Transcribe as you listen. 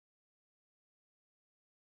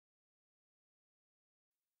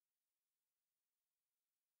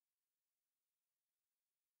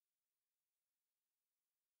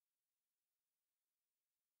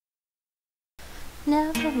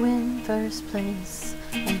Never win first place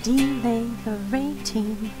and delay the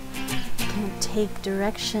rating. Can't take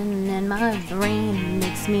direction and my brain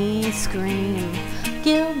makes me scream.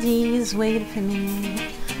 Guildies wait for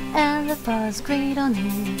me and the bar's great on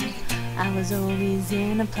me. I was always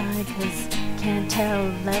in applied cause can't tell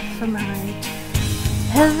left from right.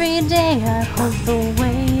 Every day I hope the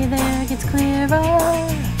way there gets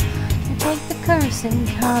clearer. Take the cursing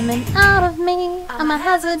coming out of me. I'm a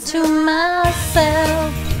hazard to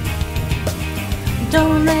myself.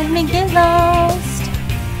 Don't let me get lost.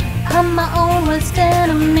 I'm my own worst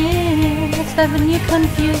enemy. It's bad when you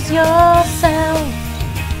confuse yourself.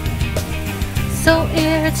 So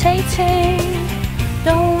irritating.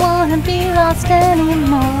 Don't wanna be lost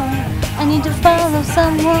anymore. I need to follow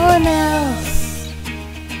someone else.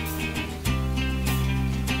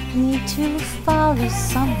 Need to follow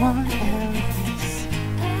someone else.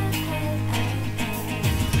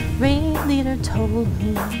 Raid leader told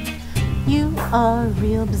me you are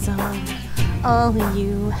real bizarre. All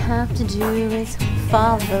you have to do is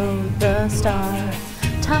follow the star.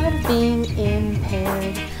 Tired of being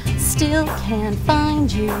impaired, still can't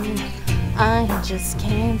find you. I just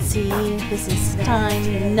can't see. This is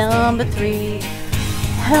time number 3.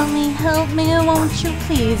 Help me, won't you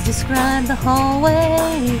please describe the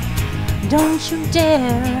hallway? Don't you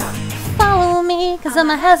dare follow me, cause I'm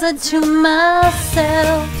a hazard to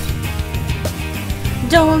myself.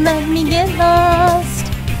 Don't let me get lost.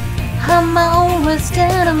 I'm my own worst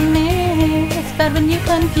enemy. It's bad when you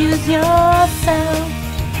confuse yourself.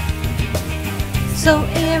 So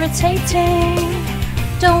irritating.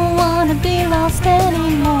 Don't wanna be lost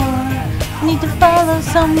anymore. Need to follow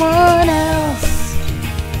someone else.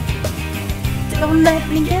 Don't let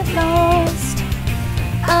me get lost.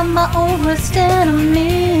 I'm my own worst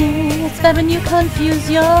enemy. It's bad when you confuse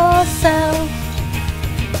yourself.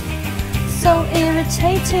 So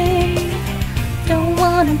irritating. Don't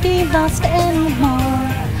wanna be lost anymore.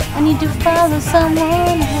 I need to follow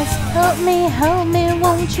someone else. Help me,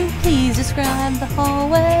 won't you please describe the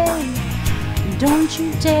hallway? Don't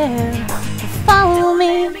you dare follow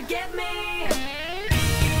me.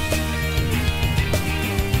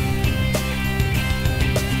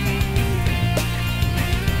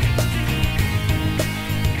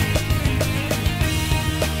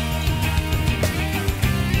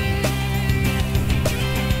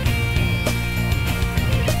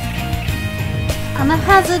 I'm a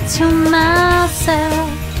hazard to myself.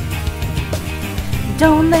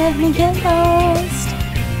 Don't let me get lost.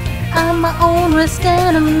 I'm my own worst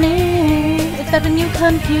enemy. It's bad when you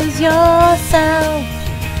confuse yourself.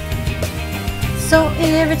 So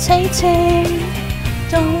irritating.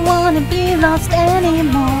 Don't wanna be lost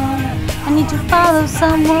anymore. I need to follow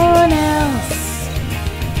someone else.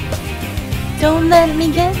 Don't let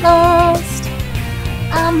me get lost.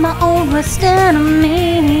 I'm my own worst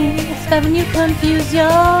enemy. It's bad when you confuse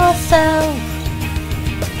yourself.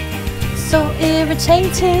 So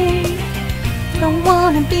irritating. Don't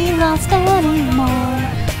wanna be lost anymore.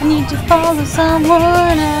 I need to follow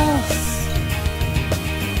someone else.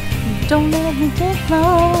 Don't let me get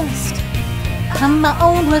lost. I'm my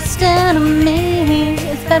own worst enemy.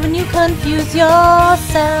 It's bad when you confuse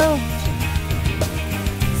yourself.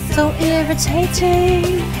 So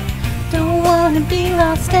irritating. Don't wanna be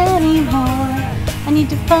lost anymore. I need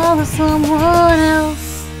to follow someone else.